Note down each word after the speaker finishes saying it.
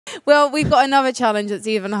Well, we've got another challenge that's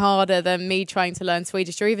even harder than me trying to learn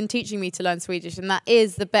Swedish or even teaching me to learn Swedish, and that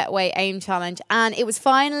is the Betway AIM challenge. And it was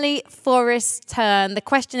finally Forrest's turn. The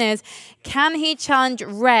question is, can he challenge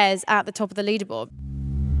Res at the top of the leaderboard?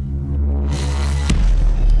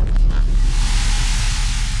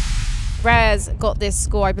 Res got this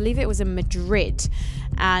score, I believe it was in Madrid,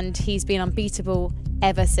 and he's been unbeatable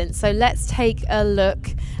ever since. So let's take a look.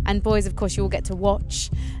 And boys, of course, you will get to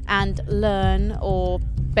watch and learn or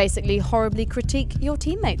basically horribly critique your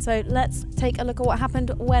teammates. So let's take a look at what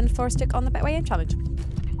happened when Forrest took on the Betway AIM challenge.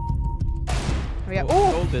 Here we go.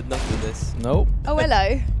 Goal did not do this. Nope. Oh,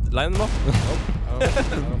 hello. Line them up?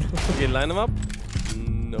 Okay, line them up?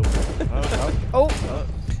 No. Oh.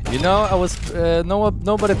 You know, I was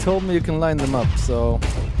nobody told me you can line them up, so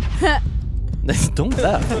don't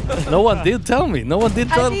laugh. No one did tell me. No one did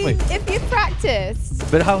tell me. If you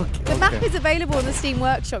practiced, but how? The map is available in the Steam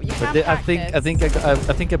Workshop. You can practice.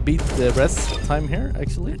 I think I beat the rest time here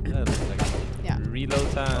actually. Yeah.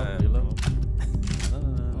 Reload time.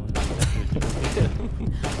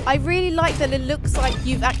 I really like that it looks like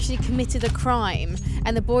you've actually committed a crime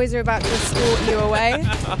and the boys are about to escort you away.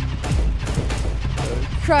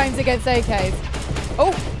 Crimes against AKs.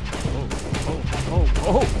 Oh!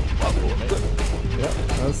 Yeah,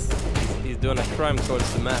 he's doing a crime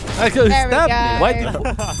towards the map. Actually, he stabbed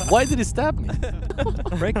me. Why did he stab me?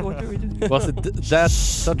 Was it that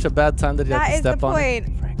such a bad time that you had to step on? That is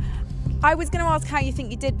the point. I was going to ask how you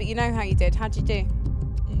think you did, but you know how you did. How'd you do?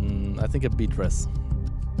 I think I beat Res.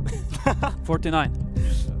 49.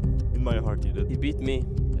 In my heart, you did. He beat me.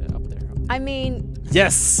 Yeah, up there. I mean...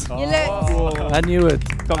 Yes! You looked... I knew it.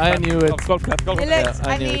 I knew it. You looked,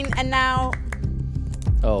 I mean, and now...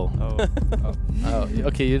 Oh.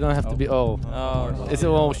 Okay, you don't have to be... Is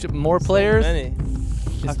it more players?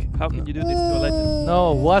 How can you do this to a legend?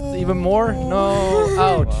 No, what? Even more? No.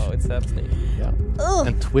 Ouch. Wow, it's happening. Yeah. Ugh.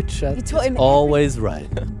 And Twitch chat is always right.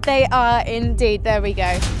 They are indeed. There we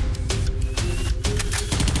go.